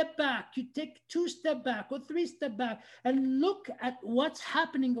step back, you take two step back or three step back and look at what's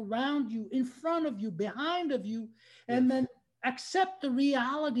happening around you, in front of you, behind of you, and Yes. then accept the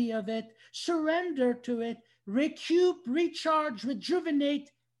reality of it, surrender to it, recoup, recharge,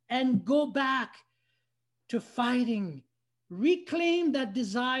 rejuvenate, and go back to fighting. Reclaim that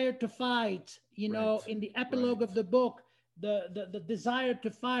desire to fight. Right. In the epilogue Right. of the book, the desire to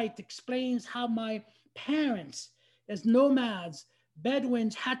fight explains how my parents, as nomads,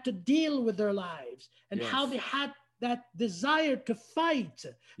 Bedouins, had to deal with their lives and how they Yes. had that desire to fight,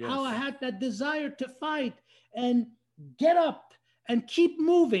 how I Yes. had that desire to fight and get up and keep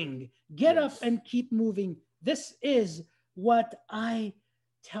moving, get up Yes. and keep moving. This is what I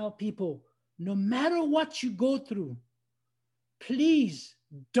tell people. No matter what you go through, please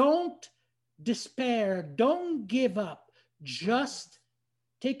don't despair, don't give up. Right. Just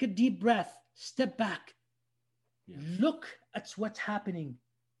take a deep breath, step back, Yes. look at what's happening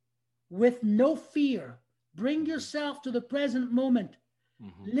with no fear. Bring Hmm. yourself to the present moment.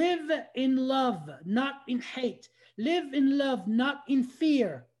 Hmm. Live in love, not in hate. Live in love, not in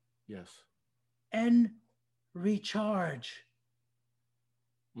fear. Yes. And recharge.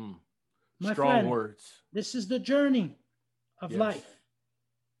 Mm. My Strong friend, words. this is the journey of Yes. life.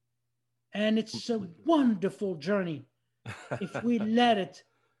 And it's a Completely. wonderful journey if we let it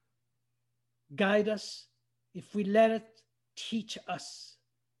guide us, if we let it teach us.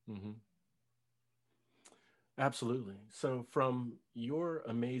 Hmm. Absolutely. So, from your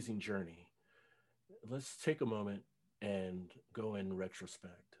amazing journey, let's take a moment and go in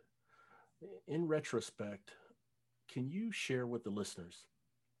retrospect. In retrospect, can you share with the listeners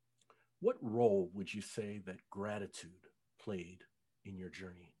what role would you say that gratitude played in your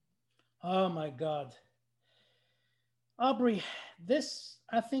journey? Oh my God. Aubrey,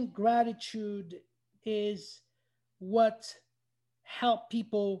 I think gratitude is what help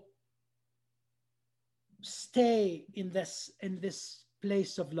people stay in this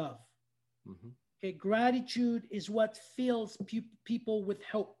place of love. Hmm. Okay, gratitude is what fills people with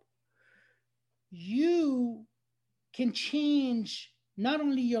hope. You can change not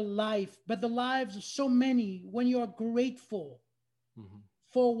only your life, but the lives of so many when you are grateful Hmm.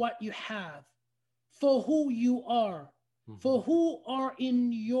 for what you have, for who you are, Hmm. for who are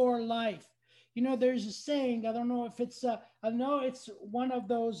in your life. There's a saying, I don't know if I know it's one of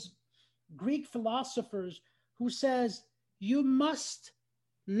those Greek philosophers who says, you must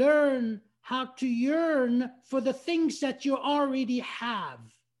learn how to yearn for the things that you already have.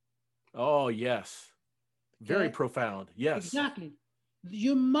 Oh, yes. Very Okay, profound. Yes. exactly.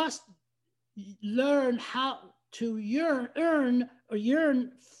 You must learn how to yearn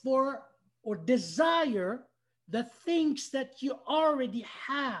for or desire the things that you already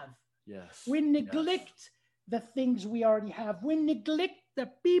have. Yes. We Yes. neglect the things we already have. We neglect the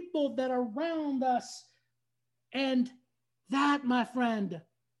people that are around us. And that, my friend,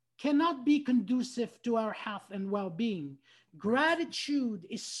 cannot be conducive to our health and well being. Right. Gratitude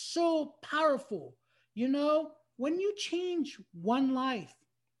is so powerful. When you change one life,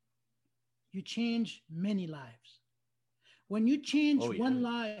 you change many lives. When you change Oh, yeah. one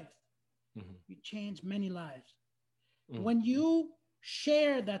life, Hmm. you change many lives. Mm. When you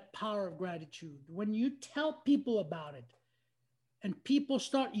share that power of gratitude, when you tell people about it and people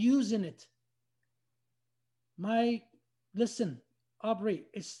start using it, my listen, Aubrey,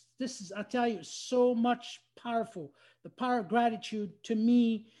 I tell you, so much powerful. The power of gratitude to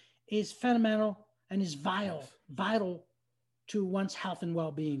me is fundamental and is Yes. vital to one's health and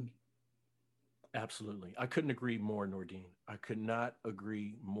well-being. Absolutely. I couldn't agree more, Nordine. I could not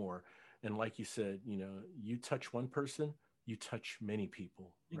agree more. And like you said, you touch one person, you touch many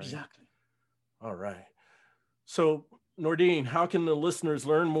people, right? Exactly. All right. So, Nordine, how can the listeners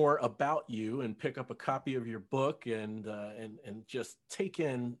learn more about you and pick up a copy of your book and just take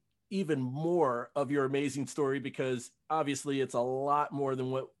in even more of your amazing story? Because obviously, it's a lot more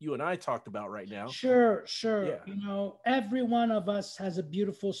than what you and I talked about right now. Sure, sure. Yeah. Every one of us has a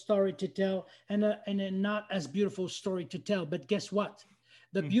beautiful story to tell and a not as beautiful story to tell. But guess what?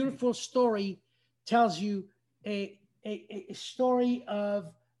 The Mhm. beautiful story tells you a story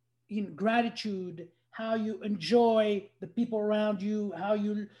of gratitude, how you enjoy the people around you, how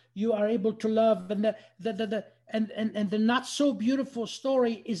you are able to love, and and the not so beautiful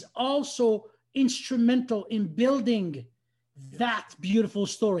story is also instrumental in building Yes. that beautiful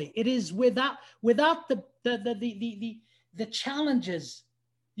story. It is without the challenges,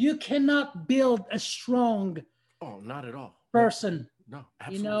 you cannot build a strong Oh, not at all. No, person. no,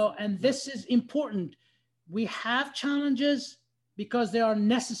 absolutely. And No. this is important. We have challenges because they are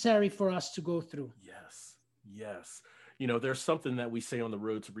necessary for us to go through. Yes. Yes. There's something that we say on the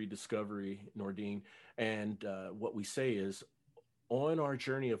road to rediscovery, Nordine. And what we say is on our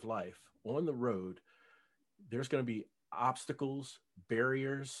journey of life, on the road, there's going to be obstacles,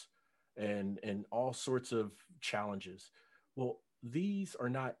 barriers, and all sorts of challenges. Well, these are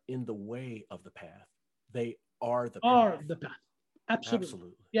not in the way of the path. They are the path. Or the path. Absolutely.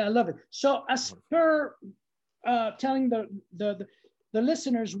 Absolutely. Yeah, I love it. So as Wonderful. per telling the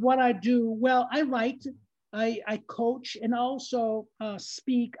listeners what I do, well, I write, I coach, and also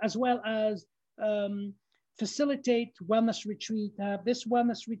speak, as well as um, facilitate wellness retreat. I have this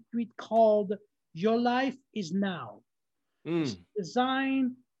wellness retreat called Your Life Is Now. It's Mm,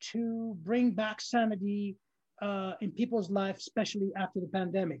 designed to bring back sanity in people's life, especially after the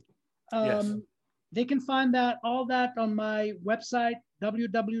pandemic. yes. Um, they can find that all that on my website,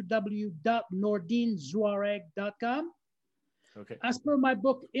 www.nordinezuareg.com. Okay. As per my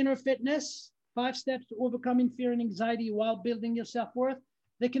book, Inner Fitness, 5 Steps to Overcoming Fear and Anxiety While Building Your Self-Worth,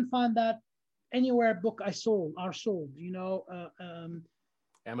 they can find that anywhere book are sold,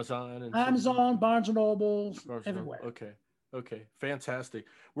 Amazon and such. Amazon, Barnes and Nobles, Barcelona. everywhere. Okay. Okay. Fantastic.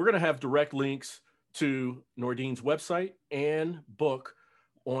 We're going to have direct links to Nordine's website and book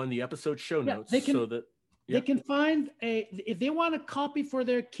on the episode show Yeah, notes so that, they yeah. can find if they want a copy for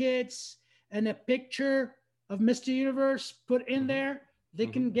their kids and a picture of Mr. Universe put in Hmm. there, they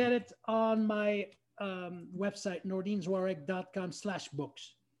Hmm. can get it on my website,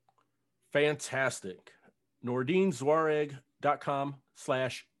 nordinezuareg.com/books. Fantastic.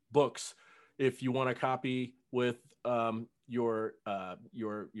 NordineZuareg.com/books. If you want a copy with your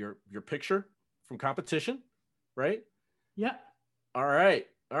picture from competition, right? Yeah, All right.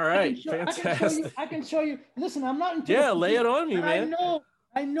 All right. I can show you. Fantastic. I can show you. Listen, I'm not into the Yeah, lay pictures, it on me, but man.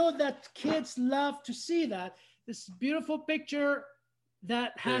 I know that kids love to see that. This beautiful picture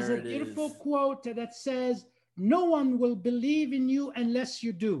that has There a it is. beautiful quote that says, "No one will believe in you unless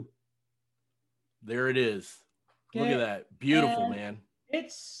you do." There it is. Look at Okay, that. Beautiful, and man.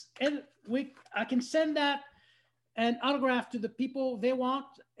 I can send that an autograph to the people they want,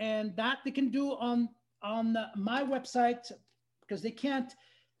 and that they can do on my website, because they can't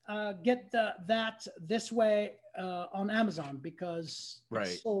get that this way on Amazon because it's Right.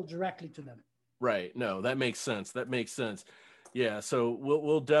 sold directly to them. Right. No, that makes sense. That makes sense. Yeah, so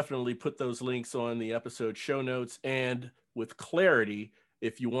we'll definitely put those links on the episode show notes and with clarity.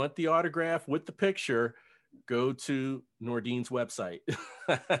 If you want the autograph with the picture, go to Nordine's website.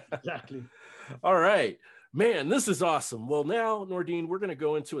 Exactly. All right. Man, this is awesome. Well, now, Nordine, we're going to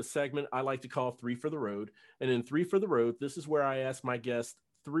go into a segment I like to call Three for the Road. And in Three for the Road, this is where I ask my guests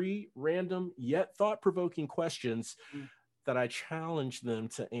three random yet thought provoking questions Mm. that I challenge them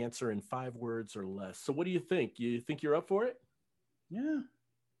to answer in 5 words or less. So, what do you think? You think you're up for it? Yeah,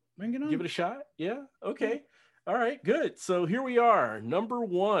 bring it Give on. it a shot? Yeah. Yeah. Okay. All right. Good. So, here we are. Number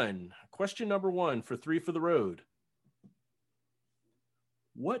one, question number one for Three for the Road.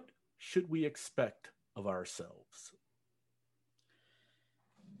 What should we expect of ourselves?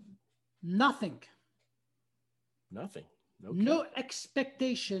 Nothing. Nothing. Okay. No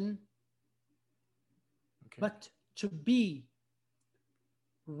expectation, Okay. but to be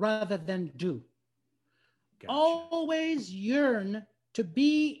rather than do. Gotcha. Always yearn to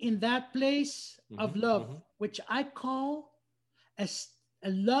be in that place Mm-hmm, of love, mm-hmm. which I call a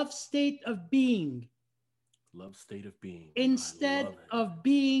love state of being. Love state of being. I instead love it. of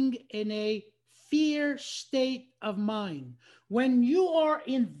being in a fear state of mind. When you are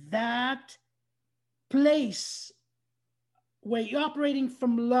in that place where you're operating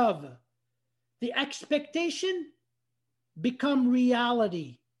from love, the expectation become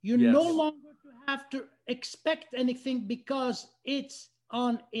reality. You no Yes. longer have to expect anything because it's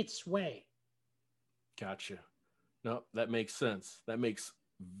on its way. Gotcha. No, that makes sense. That makes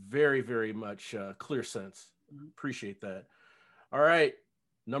very, very much clear sense. Mhm. Appreciate that. All right.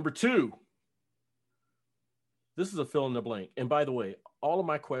 Number two. This is a fill in the blank. And by the way, all of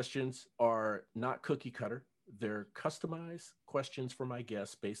my questions are not cookie cutter. They're customized questions for my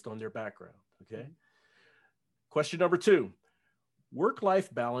guests based on their background. Okay. Mhm. Question number two. Work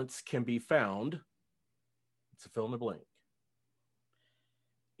life balance can be found. It's a fill in the blank.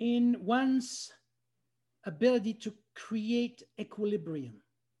 In one's ability to create equilibrium.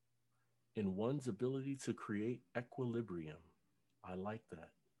 In one's ability to create equilibrium. I like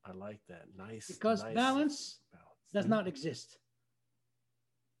that. I like that. Nice, Because nice balance balance. does not exist.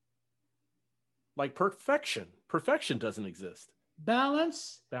 Like perfection. Perfection doesn't exist.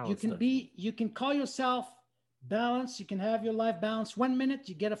 Balance, Balance doesn't. you can call yourself balanced. You can have your life balanced. 1 minute,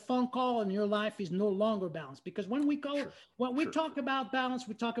 you get a phone call and your life is no longer balanced. Because Sure. when we Sure. talk about balance,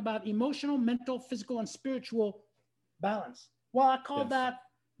 we talk about emotional, mental, physical, and spiritual balance. Well, I call Yes. that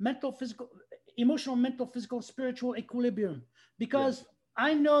mental, physical, emotional, mental, physical, spiritual equilibrium because Yes.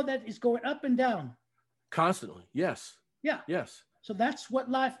 I know that it's going up and down. Constantly. Yes. Yeah. Yes. So that's what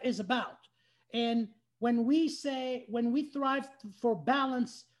life is about. And when we thrive for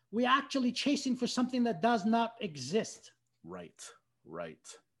balance, we're actually chasing for something that does not exist. Right.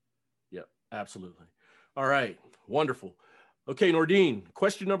 Right. Yep. Absolutely. All right. Wonderful. Okay, Nordine,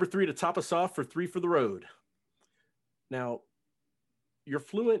 question number three to top us off for three for the road. Now, you're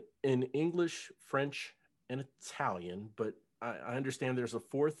fluent in English, French, and Italian, but I understand there's a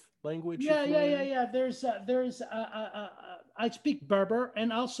fourth language you're fluent in? Yeah. I speak Berber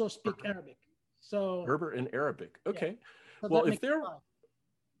and also speak Berber. Arabic. So Berber and Arabic. yeah, Okay. so Well, that if makes there, five.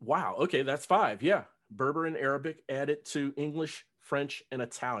 wow. Okay, that's five. Yeah. Berber and Arabic added to English, French, and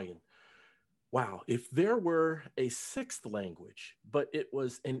Italian. Wow. If there were a sixth language, but it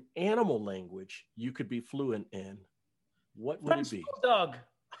was an animal language you could be fluent in, what would it French be? bulldog.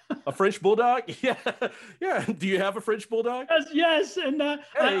 A French bulldog? Yeah. Yeah. Do you have a French bulldog? Yes, and I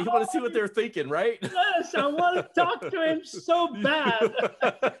Hey, you want to see what always they're thinking, right? yes, I want to talk to him so bad.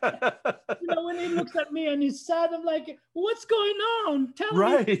 When he looks at me and he's sad, I'm like, "What's going on? Tell me."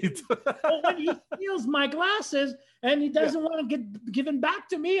 Right. Or when he steals my glasses and he Yeah. doesn't want to get given back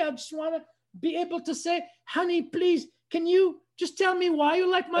to me, I just want to be able to say, "Honey, please, can you just tell me why you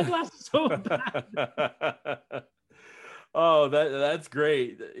like my glasses so bad?" Oh, that's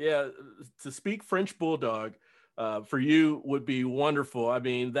great. Yeah, to speak French bulldog for you would be wonderful. I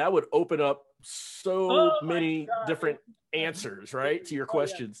mean, that would open up so Oh my many God! different answers, right, to your Oh yeah.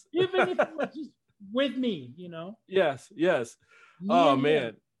 questions. Even if it was just with me. Yes, yes. Me Oh and him.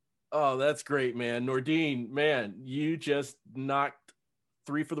 man. Oh, that's great, man. Nordine, man, you just knocked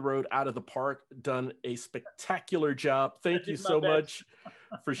three for the road out of the park. Done a spectacular job. I Thank you did my so best. much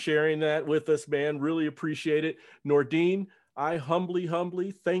for sharing that with us, man. Really appreciate it. Nordine, I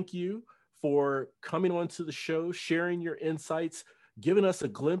humbly thank you for coming onto the show, sharing your insights, giving us a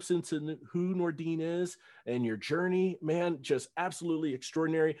glimpse into who Nordine is and your journey, man. Just absolutely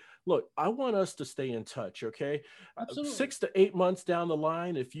extraordinary. Look, I want us to stay in touch, okay? Absolutely. 6 to 8 months down the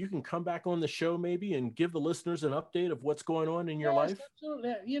line, if you can come back on the show maybe and give the listeners an update of what's going on in your Yes, life.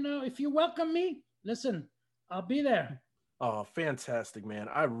 absolutely. If you welcome me, listen, I'll be there. Oh, fantastic, man.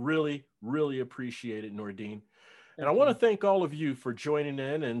 I really appreciate it, Nordine. And I Thank want to you. thank all of you for joining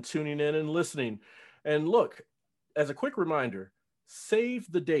in and tuning in and listening. And look, as a quick reminder, save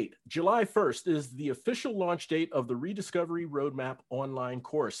the date. July 1st is the official launch date of the Rediscovery Roadmap online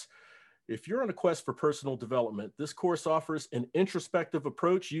course. If you're on a quest for personal development, this course offers an introspective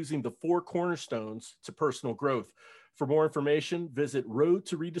approach using the four cornerstones to personal growth. For more information, visit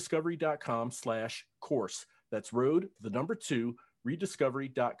roadtorediscovery.com/course. That's road, the number two,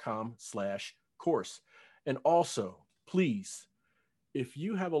 rediscovery.com/course. And also, please, if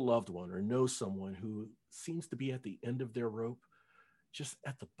you have a loved one or know someone who seems to be at the end of their rope, just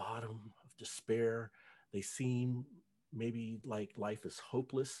at the bottom of despair, they seem maybe like life is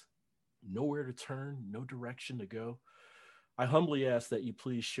hopeless, nowhere to turn, no direction to go, I humbly ask that you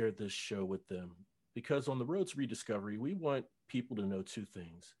please share this show with them because on the road to rediscovery, we want people to know two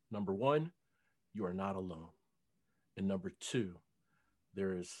things. Number one, you are not alone. And number two,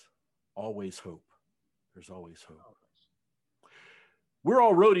 there is always hope. There's always hope. We're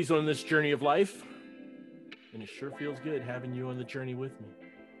all roadies on this journey of life. and it sure feels good having you on the journey with me.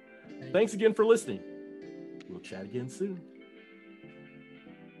 Thanks again for listening. We'll chat again soon.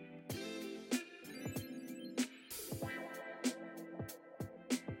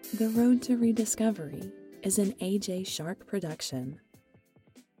 The Road to Rediscovery is an AJ Shark production.